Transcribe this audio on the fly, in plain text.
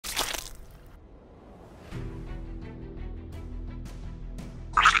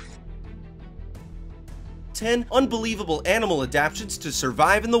10 unbelievable animal adaptations to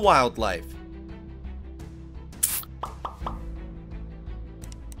survive in the wildlife.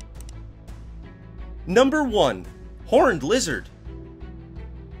 Number 1. Horned lizard.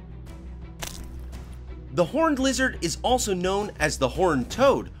 The horned lizard is also known as the horned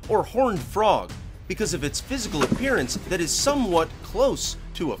toad or horned frog because of its physical appearance that is somewhat close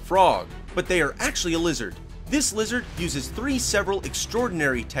to a frog, but they are actually a lizard. This lizard uses several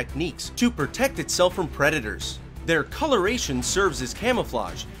extraordinary techniques to protect itself from predators. Their coloration serves as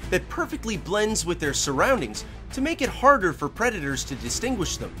camouflage that perfectly blends with their surroundings to make it harder for predators to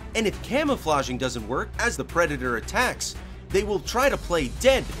distinguish them. And if camouflaging doesn't work as the predator attacks, they will try to play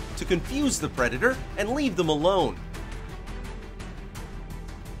dead to confuse the predator and leave them alone.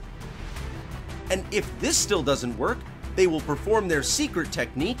 And if this still doesn't work, they will perform their secret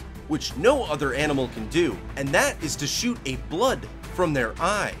technique, which no other animal can do, and that is to shoot a blood from their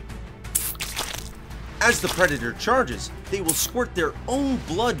eye. As the predator charges, they will squirt their own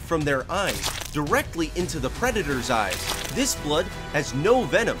blood from their eyes directly into the predator's eyes. This blood has no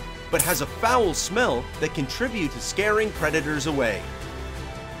venom, but has a foul smell that contribute to scaring predators away.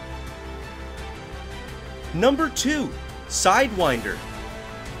 Number 2. Sidewinder.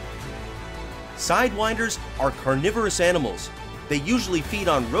 Sidewinders are carnivorous animals. They usually feed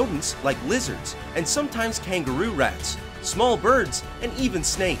on rodents like lizards and sometimes kangaroo rats, small birds, and even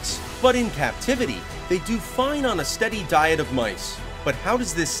snakes. But in captivity, they do fine on a steady diet of mice. But how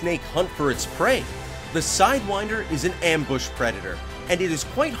does this snake hunt for its prey? The sidewinder is an ambush predator, and it is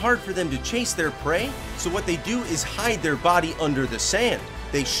quite hard for them to chase their prey, so what they do is hide their body under the sand.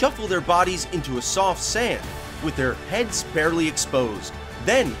 They shuffle their bodies into a soft sand, with their heads barely exposed.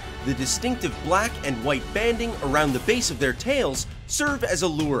 Then, the distinctive black and white banding around the base of their tails serve as a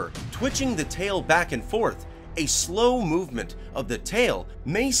lure, twitching the tail back and forth. A slow movement of the tail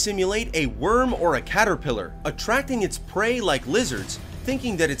may simulate a worm or a caterpillar, attracting its prey like lizards,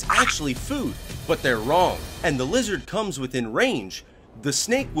 thinking that it's actually food, but they're wrong. And the lizard comes within range. The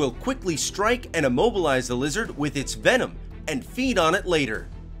snake will quickly strike and immobilize the lizard with its venom and feed on it later.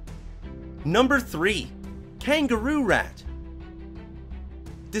 Number 3. Kangaroo rat.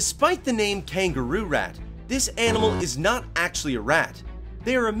 Despite the name kangaroo rat, this animal is not actually a rat.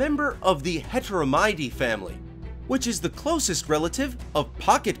 They are a member of the Heteromyidae family, which is the closest relative of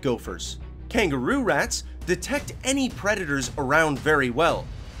pocket gophers. Kangaroo rats detect any predators around very well.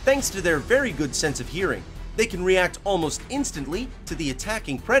 Thanks to their very good sense of hearing, they can react almost instantly to the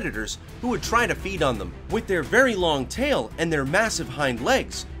attacking predators who would try to feed on them. With their very long tail and their massive hind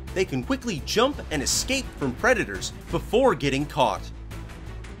legs, they can quickly jump and escape from predators before getting caught.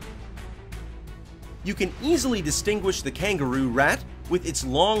 You can easily distinguish the kangaroo rat with its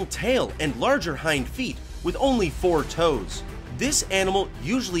long tail and larger hind feet with only 4 toes. This animal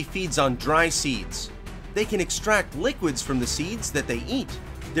usually feeds on dry seeds. They can extract liquids from the seeds that they eat.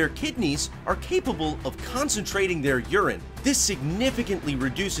 Their kidneys are capable of concentrating their urine. This significantly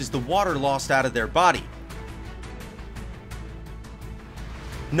reduces the water lost out of their body.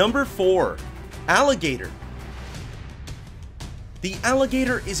 Number 4. Alligator. The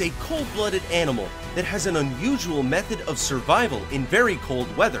alligator is a cold-blooded animal that has an unusual method of survival in very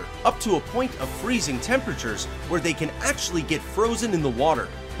cold weather, up to a point of freezing temperatures where they can actually get frozen in the water.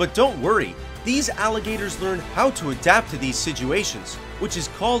 But don't worry, these alligators learn how to adapt to these situations, which is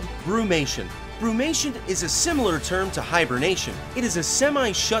called brumation. Brumation is a similar term to hibernation. It is a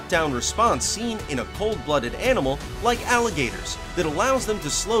semi-shutdown response seen in a cold-blooded animal like alligators that allows them to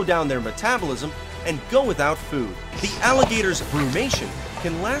slow down their metabolism and go without food. The alligator's brumation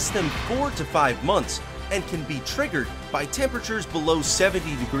can last them 4 to 5 months and can be triggered by temperatures below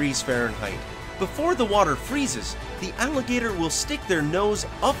 70 degrees Fahrenheit. Before the water freezes, the alligator will stick their nose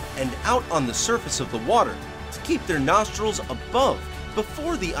up and out on the surface of the water to keep their nostrils above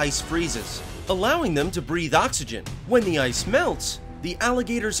before the ice freezes, allowing them to breathe oxygen. When the ice melts, the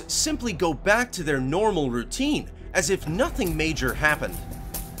alligators simply go back to their normal routine as if nothing major happened.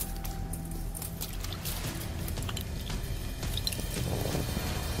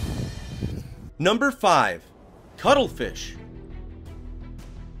 Number 5. Cuttlefish.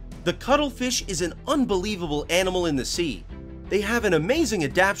 The cuttlefish is an unbelievable animal in the sea. They have an amazing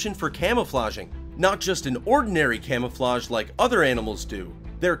adaptation for camouflaging, not just an ordinary camouflage like other animals do.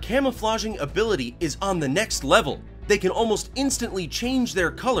 Their camouflaging ability is on the next level. They can almost instantly change their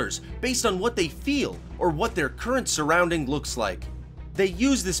colors based on what they feel or what their current surrounding looks like. They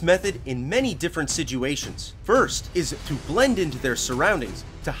use this method in many different situations. First is to blend into their surroundings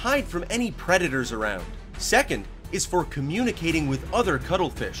to hide from any predators around. Second is for communicating with other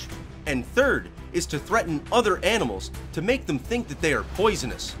cuttlefish. And third is to threaten other animals to make them think that they are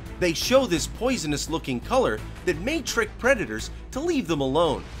poisonous. They show this poisonous looking color that may trick predators to leave them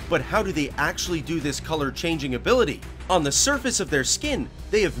alone. But how do they actually do this color changing ability? On the surface of their skin,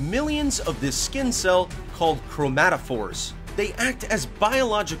 they have millions of this skin cell called chromatophores. They act as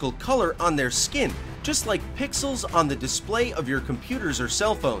biological color on their skin, just like pixels on the display of your computers or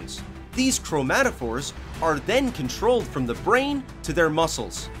cell phones. These chromatophores are then controlled from the brain to their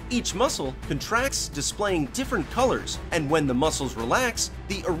muscles. Each muscle contracts, displaying different colors, and when the muscles relax,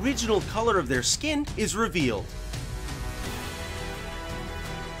 the original color of their skin is revealed.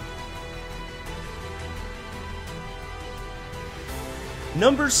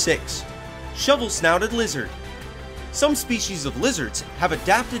 Number 6. Shovel-snouted lizard. Some species of lizards have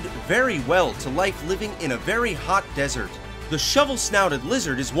adapted very well to life living in a very hot desert. The shovel-snouted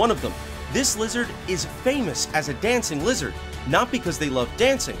lizard is one of them. This lizard is famous as a dancing lizard, not because they love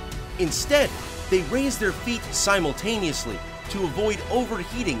dancing. Instead, they raise their feet simultaneously to avoid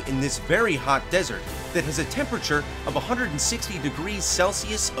overheating in this very hot desert that has a temperature of 160 degrees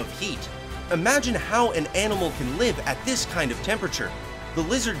Celsius of heat. Imagine how an animal can live at this kind of temperature. The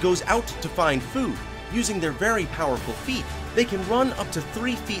lizard goes out to find food. Using their very powerful feet, they can run up to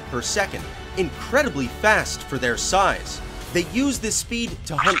 3 feet per second, incredibly fast for their size. They use this speed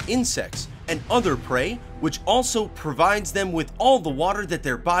to hunt insects and other prey, which also provides them with all the water that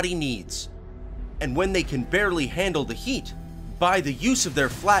their body needs. And when they can barely handle the heat, by the use of their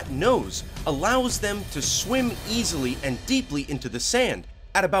flat nose, allows them to swim easily and deeply into the sand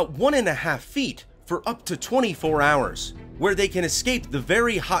at about 1.5 feet for up to 24 hours, where they can escape the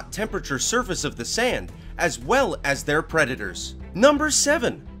very hot temperature surface of the sand, as well as their predators. Number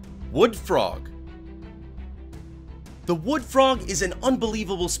 7. Wood frog. The wood frog is an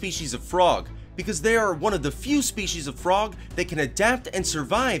unbelievable species of frog because they are one of the few species of frog that can adapt and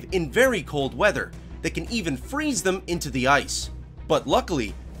survive in very cold weather, that can even freeze them into the ice. But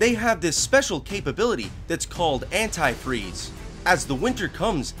luckily, they have this special capability that's called anti-freeze. As the winter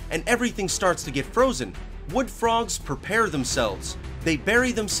comes and everything starts to get frozen, wood frogs prepare themselves. They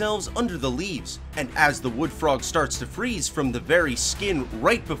bury themselves under the leaves, and as the wood frog starts to freeze from the very skin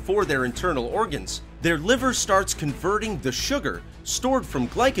right before their internal organs, their liver starts converting the sugar stored from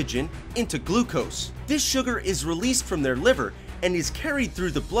glycogen into glucose. This sugar is released from their liver and is carried through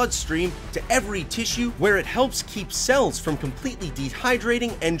the bloodstream to every tissue, where it helps keep cells from completely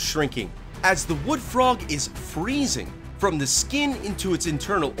dehydrating and shrinking. As the wood frog is freezing from the skin into its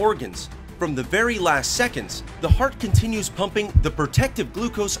internal organs, from the very last seconds, the heart continues pumping the protective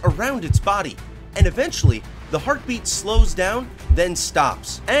glucose around its body, and eventually the heartbeat slows down, then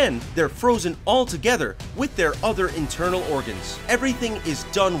stops, and they're frozen altogether with their other internal organs. Everything is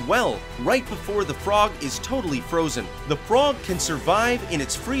done well right before the frog is totally frozen. The frog can survive in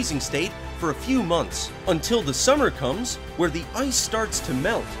its freezing state for a few months, until the summer comes, where the ice starts to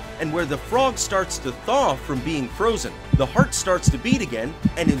melt, and where the frog starts to thaw from being frozen. The heart starts to beat again,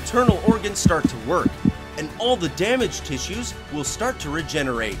 and internal organs start to work, and all the damaged tissues will start to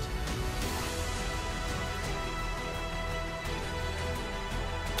regenerate.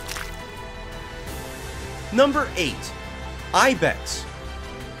 Number 8. Ibex.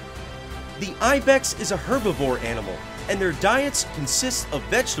 The ibex is a herbivore animal, and their diets consist of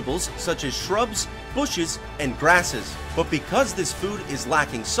vegetables such as shrubs, bushes, and grasses. But because this food is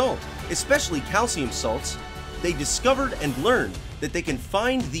lacking salt, especially calcium salts, they discovered and learned that they can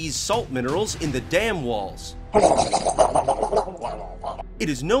find these salt minerals in the dam walls. It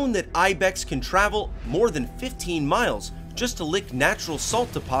is known that ibex can travel more than 15 miles just to lick natural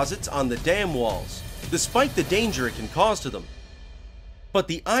salt deposits on the dam walls, despite the danger it can cause to them. But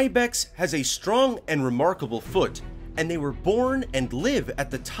the ibex has a strong and remarkable foot, and they were born and live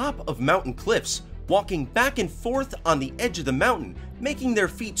at the top of mountain cliffs, walking back and forth on the edge of the mountain, making their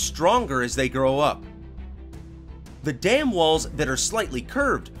feet stronger as they grow up. The dam walls that are slightly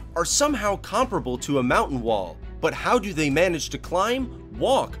curved are somehow comparable to a mountain wall, but how do they manage to climb,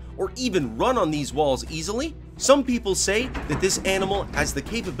 walk, or even run on these walls easily? Some people say that this animal has the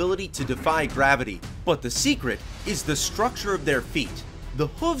capability to defy gravity, but the secret is the structure of their feet. The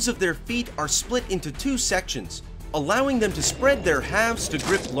hooves of their feet are split into 2 sections, allowing them to spread their halves to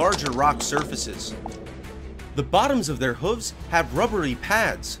grip larger rock surfaces. The bottoms of their hooves have rubbery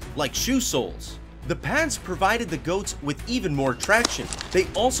pads, like shoe soles. The pads provided the goats with even more traction. They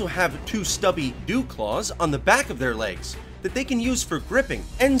also have 2 stubby dew claws on the back of their legs that they can use for gripping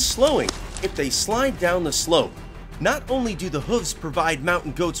and slowing if they slide down the slope. Not only do the hooves provide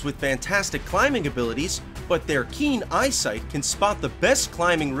mountain goats with fantastic climbing abilities, but their keen eyesight can spot the best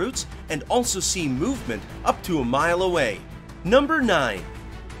climbing routes and also see movement up to a mile away. Number 9.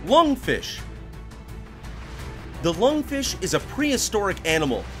 Lungfish. The lungfish is a prehistoric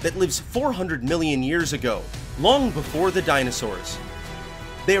animal that lives 400 million years ago, long before the dinosaurs.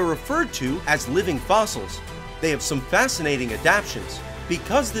 They are referred to as living fossils. They have some fascinating adaptations.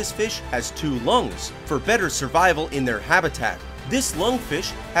 Because this fish has 2 lungs for better survival in their habitat, this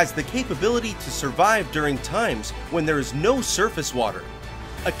lungfish has the capability to survive during times when there is no surface water,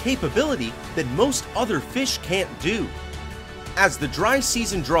 a capability that most other fish can't do. As the dry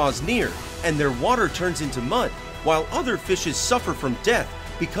season draws near and their water turns into mud, while other fishes suffer from death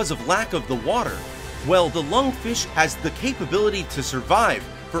because of lack of the water, well, the lungfish has the capability to survive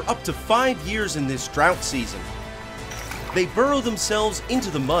for up to 5 years in this drought season. They burrow themselves into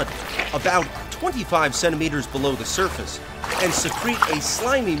the mud, about 25 centimeters below the surface, and secrete a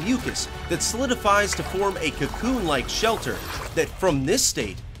slimy mucus that solidifies to form a cocoon-like shelter that from this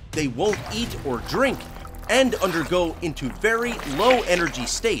state, they won't eat or drink and undergo into very low energy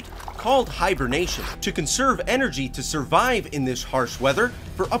state called hibernation to conserve energy to survive in this harsh weather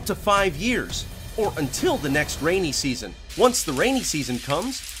for up to 5 years, or until the next rainy season. Once the rainy season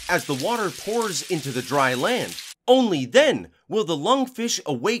comes, as the water pours into the dry land, only then will the lungfish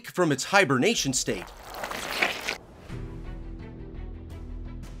awake from its hibernation state.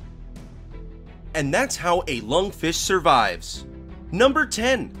 And that's how a lungfish survives. Number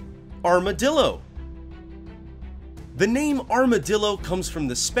 10. Armadillo. The name armadillo comes from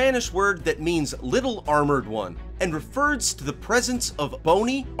the Spanish word that means little armored one and refers to the presence of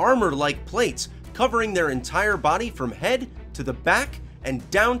bony, armor-like plates covering their entire body from head to the back and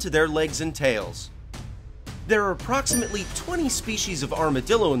down to their legs and tails. There are approximately 20 species of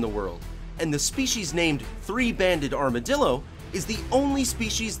armadillo in the world, and the species named three-banded armadillo is the only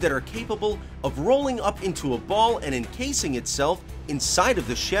species that are capable of rolling up into a ball and encasing itself inside of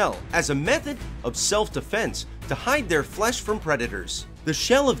the shell as a method of self-defense to hide their flesh from predators. The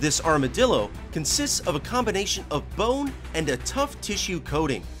shell of this armadillo consists of a combination of bone and a tough tissue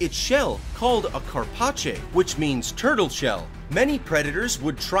coating. Its shell, called a carpache, which means turtle shell. Many predators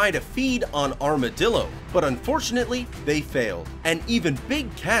would try to feed on armadillo, but unfortunately they failed, and even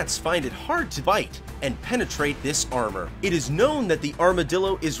big cats find it hard to bite and penetrate this armor. It is known that the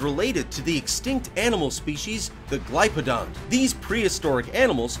armadillo is related to the extinct animal species, the glypodont. These prehistoric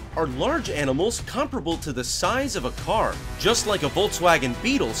animals are large animals comparable to the size of a car, just like a Volkswagen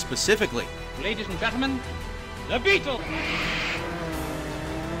Beetle specifically. Ladies and gentlemen, the Beetle!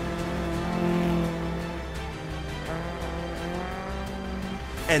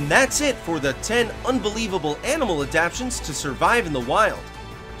 And that's it for the 10 unbelievable animal adaptations to survive in the wild.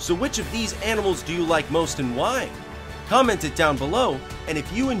 So which of these animals do you like most and why? Comment it down below, and if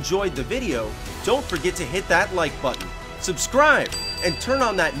you enjoyed the video, don't forget to hit that like button, subscribe, and turn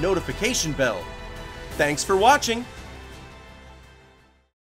on that notification bell. Thanks for watching!